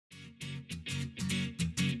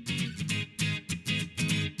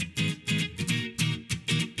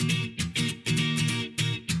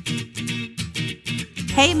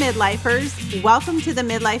Hey, midlifers. Welcome to the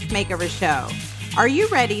Midlife Makeover Show. Are you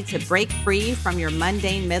ready to break free from your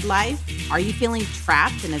mundane midlife? Are you feeling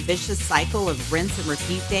trapped in a vicious cycle of rinse and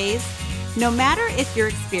repeat days? No matter if you're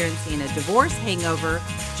experiencing a divorce hangover,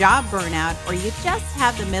 job burnout, or you just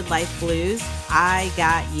have the midlife blues, I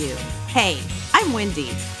got you. Hey, I'm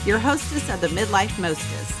Wendy, your hostess of the Midlife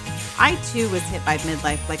Mostess. I too was hit by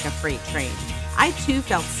midlife like a freight train. I too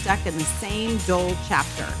felt stuck in the same dull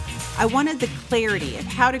chapter. I wanted the clarity of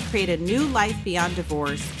how to create a new life beyond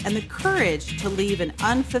divorce and the courage to leave an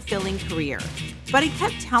unfulfilling career. But I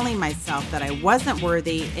kept telling myself that I wasn't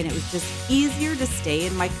worthy and it was just easier to stay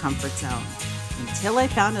in my comfort zone until I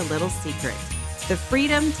found a little secret: the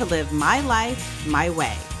freedom to live my life my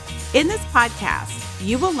way. In this podcast,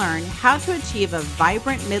 you will learn how to achieve a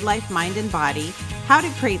vibrant midlife mind and body, how to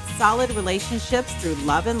create solid relationships through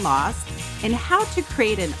love and loss, and how to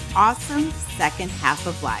create an awesome second half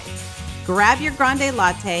of life. Grab your grande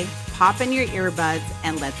latte, pop in your earbuds,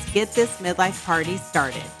 and let's get this midlife party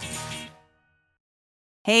started.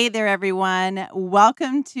 Hey there, everyone.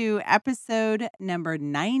 Welcome to episode number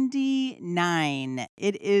 99.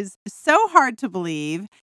 It is so hard to believe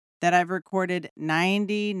that I've recorded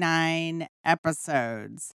 99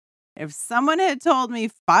 episodes. If someone had told me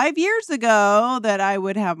 5 years ago that I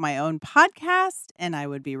would have my own podcast and I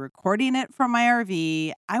would be recording it from my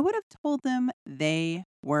RV, I would have told them they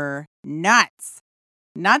were nuts.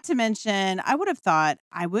 Not to mention, I would have thought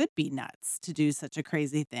I would be nuts to do such a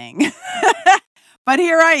crazy thing. But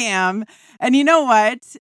here I am. And you know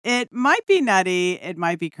what? It might be nutty, it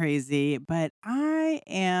might be crazy, but I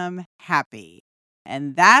am happy.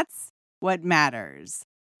 And that's what matters.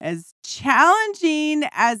 As challenging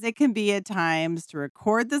as it can be at times to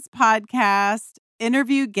record this podcast,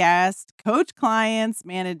 interview guests, coach clients,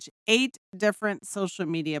 manage 8 different social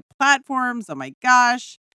media platforms. Oh my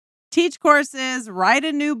gosh. Teach courses, write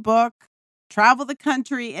a new book, travel the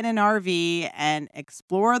country in an RV, and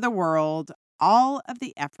explore the world. All of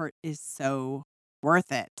the effort is so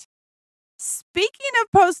worth it. Speaking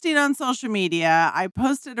of posting on social media, I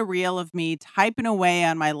posted a reel of me typing away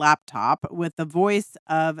on my laptop with the voice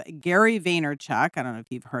of Gary Vaynerchuk. I don't know if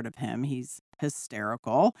you've heard of him. He's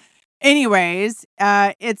hysterical. Anyways,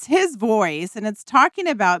 it's his voice, and it's talking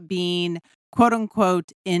about being, quote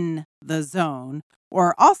unquote, in the zone,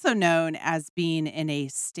 or also known as being in a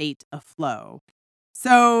state of flow.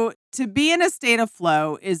 So, to be in a state of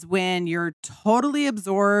flow is when you're totally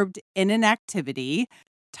absorbed in an activity.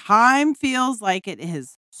 Time feels like it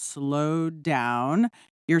has slowed down.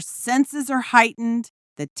 Your senses are heightened.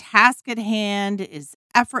 The task at hand is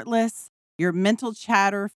effortless. Your mental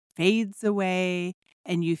chatter fades away,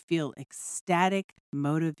 and you feel ecstatic,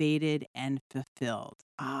 motivated, and fulfilled.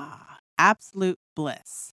 Absolute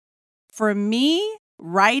bliss. For me,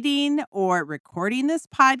 writing or recording this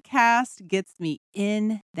podcast gets me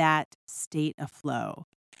in that state of flow.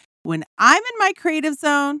 When I'm in my creative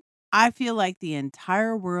zone, I feel like the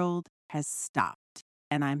entire world has stopped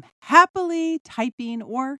and I'm happily typing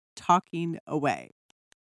or talking away.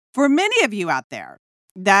 For many of you out there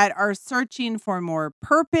that are searching for more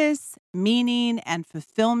purpose, meaning, and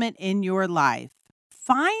fulfillment in your life,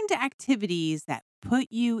 find activities that put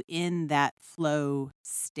you in that flow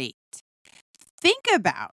state. Think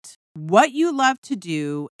about what you love to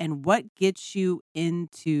do and what gets you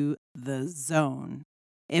into the zone.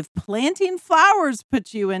 If planting flowers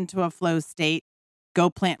puts you into a flow state, go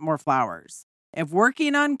plant more flowers. If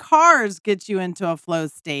working on cars gets you into a flow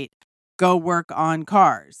state, go work on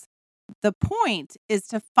cars. The point is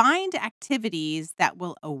to find activities that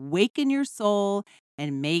will awaken your soul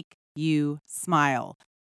and make you smile.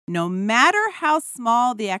 No matter how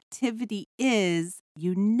small the activity is,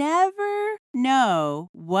 you never know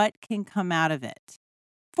what can come out of it.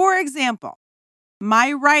 For example,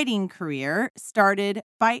 my writing career started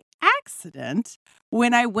by accident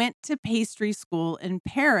when I went to pastry school in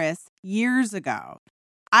Paris years ago.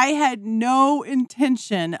 I had no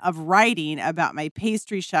intention of writing about my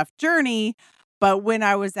pastry chef journey, but when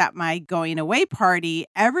I was at my going away party,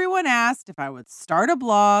 everyone asked if I would start a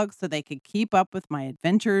blog so they could keep up with my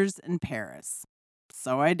adventures in Paris.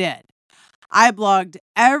 So I did. I blogged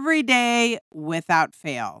every day without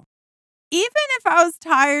fail. Even if I was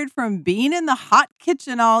tired from being in the hot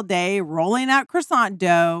kitchen all day, rolling out croissant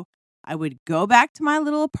dough, I would go back to my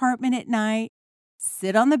little apartment at night,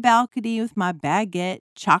 sit on the balcony with my baguette,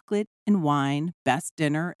 chocolate, and wine, best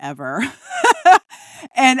dinner ever.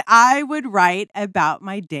 And I would write about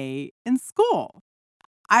my day in school.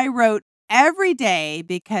 I wrote every day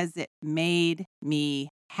because it made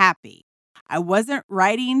me happy. I wasn't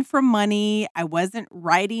writing for money. I wasn't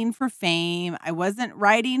writing for fame. I wasn't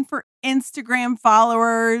writing for Instagram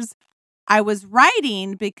followers. I was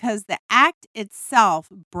writing because the act itself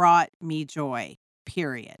brought me joy,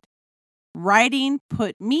 period. Writing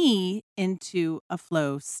put me into a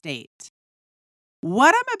flow state.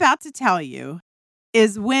 What I'm about to tell you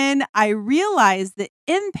is when I realized the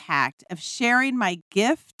impact of sharing my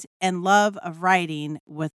gift and love of writing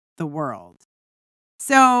with the world.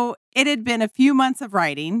 So it had been a few months of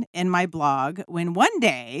writing in my blog when one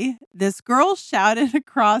day this girl shouted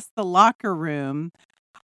across the locker room,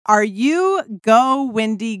 "Are you Go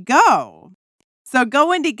Wendy Go?" So Go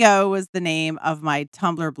Wendy Go was the name of my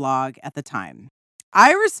Tumblr blog at the time.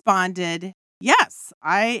 I responded, "Yes,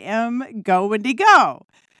 I am Go Wendy Go."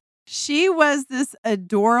 She was this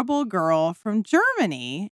adorable girl from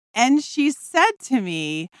Germany, and she said to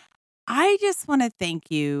me, "I just want to thank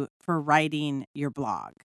you for writing your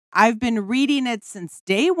blog. I've been reading it since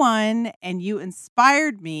day one, and you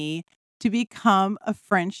inspired me to become a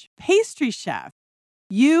French pastry chef.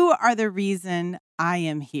 You are the reason I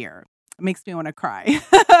am here." It makes me want to cry.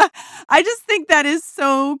 I just think that is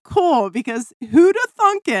so cool because who'd have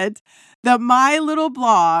thunk it that my little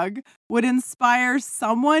blog would inspire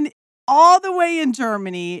someone all the way in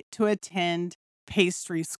Germany to attend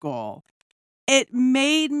pastry school? It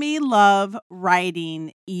made me love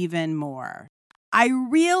writing even more. I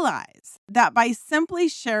realized that by simply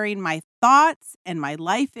sharing my thoughts and my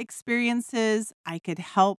life experiences, I could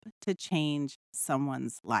help to change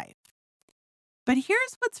someone's life. But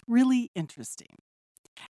here's what's really interesting.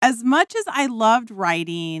 As much as I loved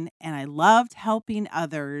writing and I loved helping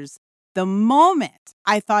others, the moment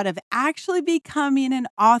I thought of actually becoming an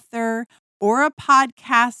author or a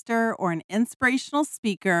podcaster or an inspirational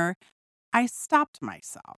speaker, I stopped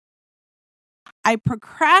myself. I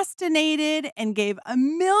procrastinated and gave a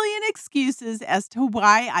million excuses as to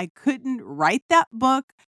why I couldn't write that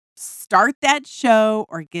book, start that show,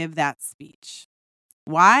 or give that speech.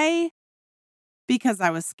 Why? Because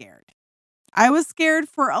I was scared. I was scared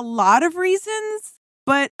for a lot of reasons,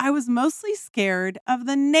 but I was mostly scared of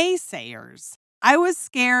the naysayers. I was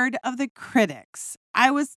scared of the critics. I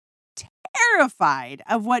was terrified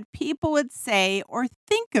of what people would say or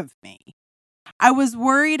think of me. I was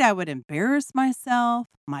worried I would embarrass myself,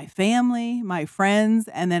 my family, my friends,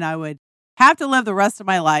 and then I would have to live the rest of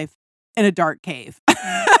my life in a dark cave.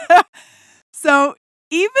 So,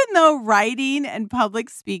 even though writing and public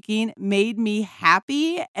speaking made me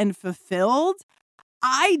happy and fulfilled,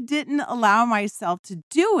 I didn't allow myself to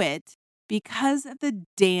do it because of the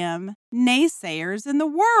damn naysayers in the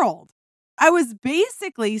world. I was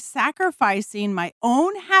basically sacrificing my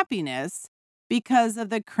own happiness because of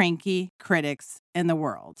the cranky critics in the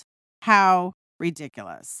world. How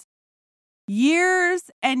ridiculous. Years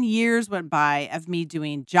and years went by of me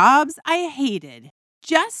doing jobs I hated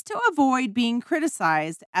just to avoid being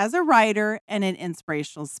criticized as a writer and an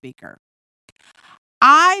inspirational speaker.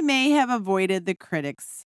 I may have avoided the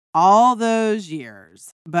critics all those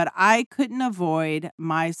years, but I couldn't avoid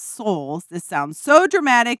my soul. This sounds so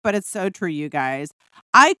dramatic, but it's so true, you guys.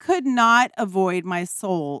 I could not avoid my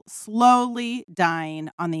soul slowly dying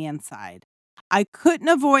on the inside. I couldn't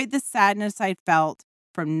avoid the sadness I felt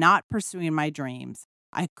from not pursuing my dreams.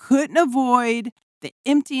 I couldn't avoid the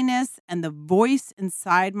emptiness and the voice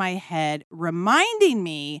inside my head reminding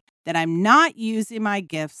me that I'm not using my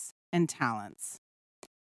gifts and talents.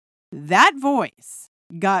 That voice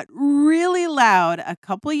got really loud a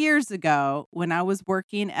couple years ago when I was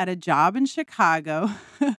working at a job in Chicago.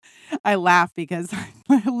 I laugh because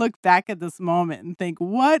I look back at this moment and think,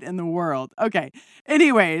 what in the world? Okay.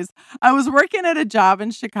 Anyways, I was working at a job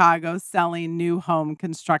in Chicago selling new home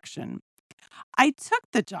construction. I took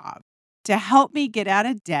the job to help me get out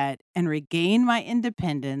of debt and regain my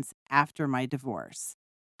independence after my divorce.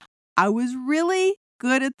 I was really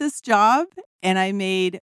good at this job and I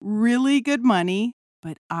made really good money,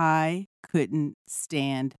 but I couldn't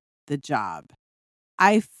stand the job.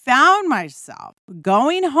 I found myself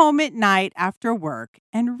going home at night after work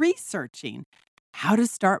and researching how to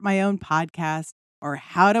start my own podcast or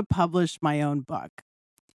how to publish my own book.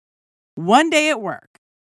 One day at work,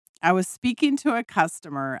 I was speaking to a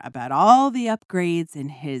customer about all the upgrades in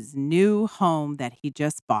his new home that he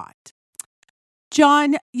just bought.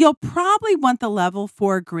 "John, you'll probably want the level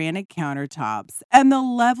 4 granite countertops and the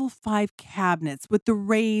level 5 cabinets with the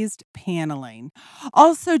raised paneling.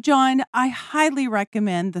 Also, John, I highly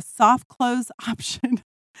recommend the soft close option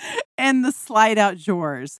and the slide out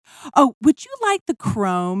drawers. Oh, would you like the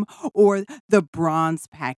chrome or the bronze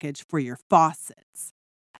package for your faucets?"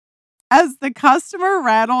 As the customer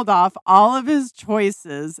rattled off all of his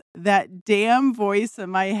choices, that damn voice in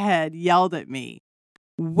my head yelled at me,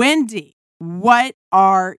 Wendy, what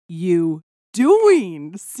are you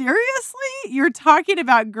doing? Seriously? You're talking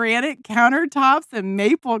about granite countertops and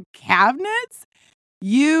maple cabinets?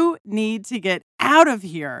 You need to get out of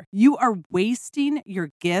here. You are wasting your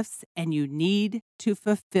gifts and you need to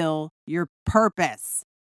fulfill your purpose.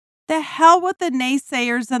 The hell with the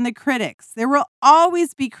naysayers and the critics. There will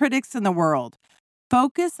always be critics in the world.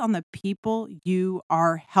 Focus on the people you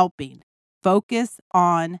are helping. Focus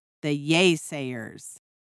on the yay-sayers.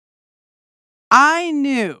 I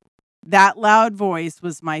knew that loud voice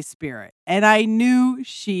was my spirit, and I knew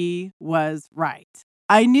she was right.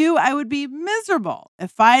 I knew I would be miserable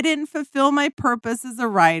if I didn't fulfill my purpose as a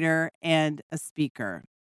writer and a speaker.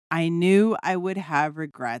 I knew I would have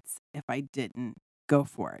regrets if I didn't go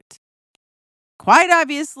for it. Quite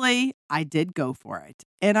obviously, I did go for it,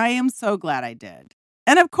 and I am so glad I did.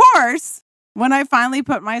 And of course, when I finally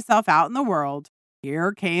put myself out in the world,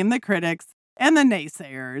 here came the critics and the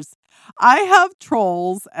naysayers. I have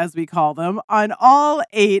trolls, as we call them, on all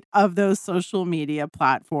 8 of those social media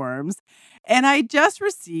platforms. And I just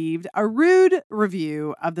received a rude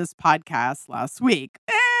review of this podcast last week.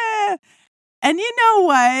 And you know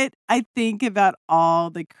what? I think about all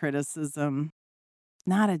the criticism.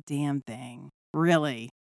 Not a damn thing, really.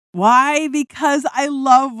 Why? Because I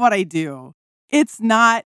love what I do. It's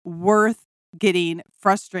not worth getting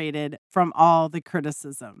frustrated from all the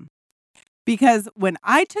criticism. Because when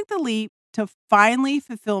I took the leap to finally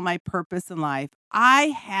fulfill my purpose in life, I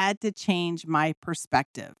had to change my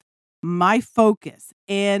perspective, my focus,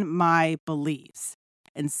 and my beliefs.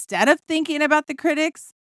 Instead of thinking about the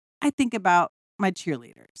critics, I think about my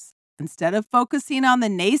cheerleaders. Instead of focusing on the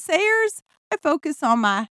naysayers, I focus on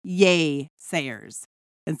my yay sayers.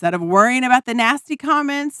 Instead of worrying about the nasty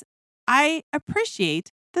comments, I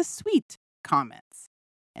appreciate the sweet comments.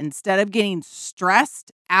 Instead of getting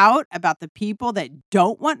stressed out about the people that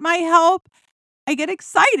don't want my help, I get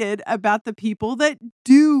excited about the people that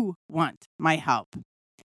do want my help.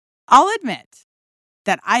 I'll admit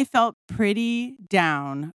that I felt pretty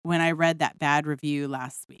down when I read that bad review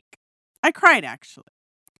last week. I cried, actually.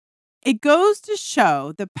 It goes to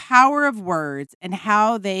show the power of words and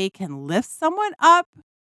how they can lift someone up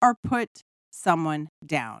or put someone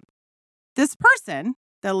down. This person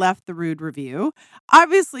that left the rude review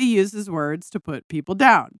obviously uses words to put people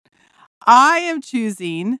down. I am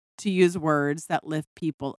choosing to use words that lift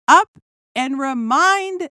people up and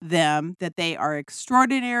remind them that they are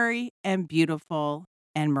extraordinary and beautiful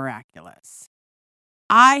and miraculous.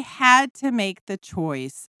 I had to make the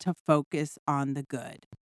choice to focus on the good.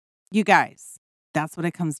 You guys, that's what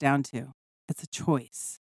it comes down to. It's a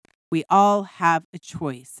choice. We all have a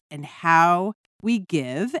choice in how we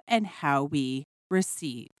give and how we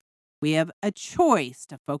receive. We have a choice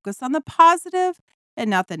to focus on the positive and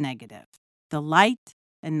not the negative, the light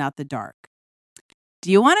and not the dark. Do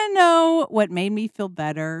you want to know what made me feel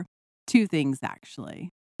better? 2 things,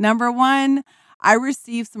 actually. Number 1, I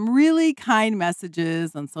received some really kind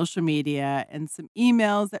messages on social media and some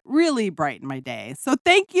emails that really brightened my day. So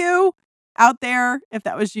thank you out there if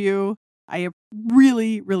that was you. I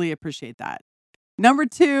really, really appreciate that. Number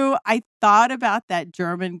 2, I thought about that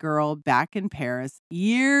German girl back in Paris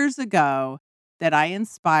years ago that I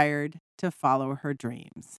inspired to follow her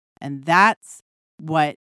dreams. And that's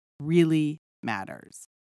what really matters.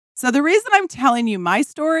 So the reason I'm telling you my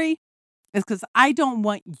story is because I don't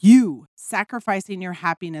want you sacrificing your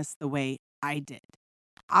happiness the way I did.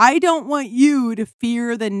 I don't want you to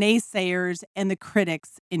fear the naysayers and the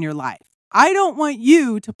critics in your life. I don't want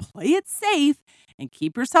you to play it safe and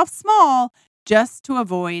keep yourself small just to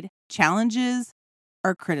avoid challenges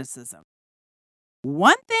or criticism.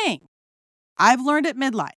 One thing I've learned at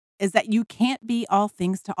midlife is that you can't be all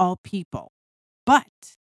things to all people,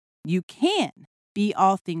 but you can be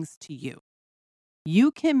all things to you.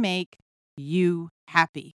 You can make you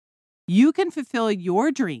happy. You can fulfill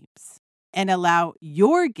your dreams and allow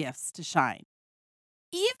your gifts to shine,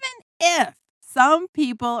 even if some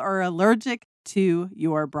people are allergic to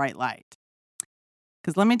your bright light.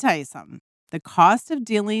 Because let me tell you something. The cost of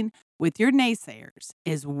dealing with your naysayers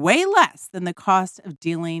is way less than the cost of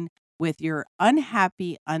dealing with your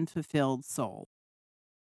unhappy, unfulfilled soul.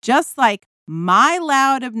 Just like my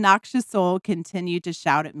loud, obnoxious soul continued to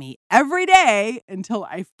shout at me every day until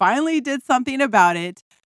I finally did something about it,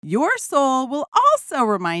 your soul will also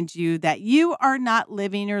remind you that you are not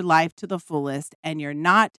living your life to the fullest and you're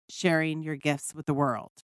not sharing your gifts with the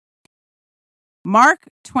world. Mark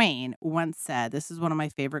Twain once said, this is one of my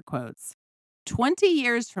favorite quotes, 20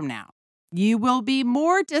 years from now, You will be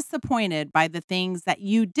more disappointed by the things that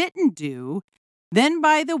you didn't do than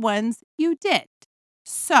by the ones you did.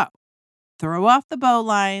 So, throw off the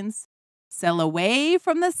bowlines, sail away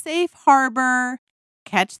from the safe harbor,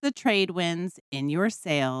 catch the trade winds in your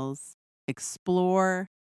sails, explore,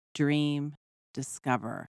 dream,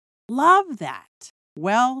 discover. Love that.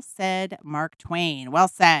 Well said, Mark Twain. Well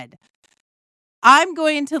said. I'm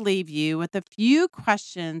going to leave you with a few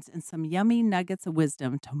questions and some yummy nuggets of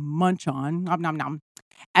wisdom to munch on nom, nom, nom,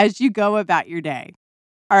 as you go about your day.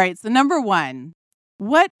 All right, so number one,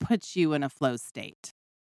 what puts you in a flow state?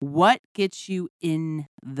 What gets you in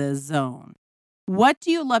the zone? What do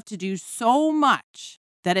you love to do so much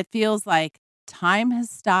that it feels like time has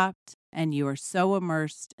stopped and you are so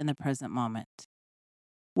immersed in the present moment?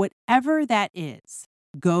 Whatever that is,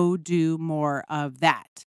 go do more of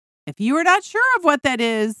that. If you are not sure of what that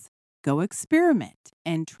is, go experiment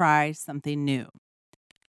and try something new.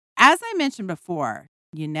 As I mentioned before,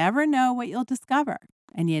 you never know what you'll discover,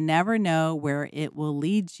 and you never know where it will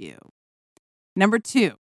lead you. Number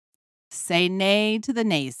two, say nay to the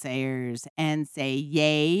naysayers and say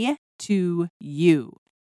yay to you.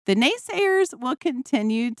 The naysayers will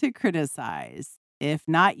continue to criticize. If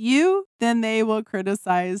not you, then they will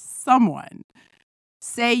criticize someone.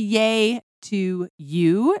 Say yay to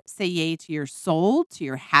you. Say yay to your soul, to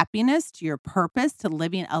your happiness, to your purpose, to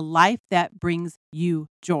living a life that brings you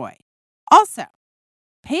joy. Also,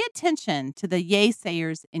 pay attention to the yay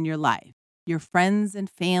sayers in your life, your friends and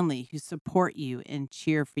family who support you and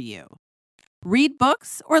cheer for you. Read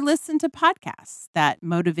books or listen to podcasts that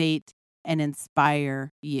motivate and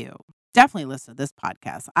inspire you. Definitely listen to this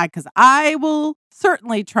podcast because I will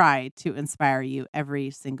certainly try to inspire you every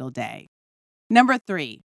single day. Number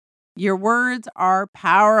three, your words are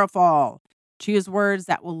powerful. Choose words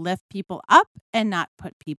that will lift people up and not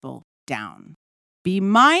put people down. Be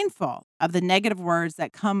mindful of the negative words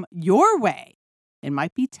that come your way. It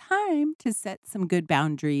might be time to set some good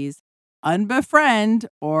boundaries, unbefriend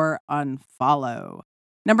or unfollow.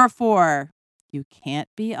 Number four, you can't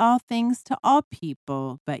be all things to all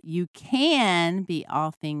people, but you can be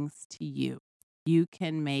all things to you. You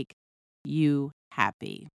can make you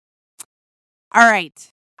happy. All right.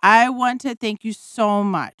 I want to thank you so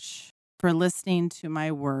much for listening to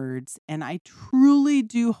my words, and I truly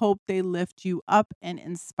do hope they lift you up and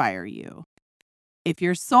inspire you. If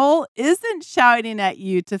your soul isn't shouting at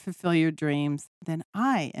you to fulfill your dreams, then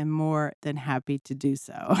I am more than happy to do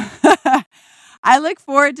so. I look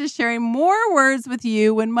forward to sharing more words with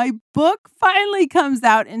you when my book finally comes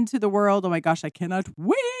out into the world. Oh my gosh, I cannot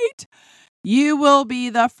wait. You will be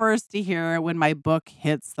the first to hear when my book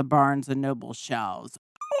hits the Barnes & Noble shelves.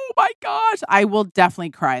 Oh my gosh, I will definitely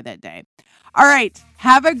cry that day. All right,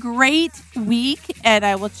 have a great week, and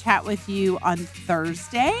I will chat with you on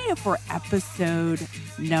Thursday for episode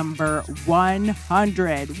number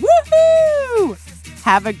 100. Woohoo!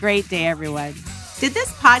 Have a great day, everyone. Did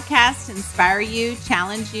this podcast inspire you,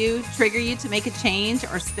 challenge you, trigger you to make a change,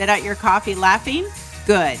 or spit out your coffee laughing?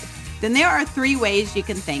 Good. Then there are 3 ways you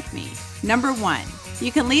can thank me. Number 1,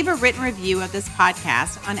 you can leave a written review of this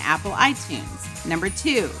podcast on Apple iTunes. Number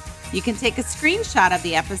 2, you can take a screenshot of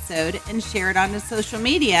the episode and share it onto social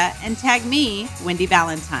media and tag me, Wendy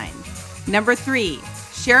Valentine. Number 3,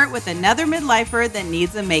 share it with another midlifer that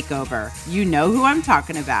needs a makeover. You know who I'm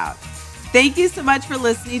talking about. Thank you so much for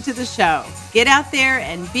listening to the show. Get out there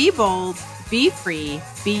and be bold, be free,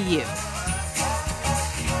 be you.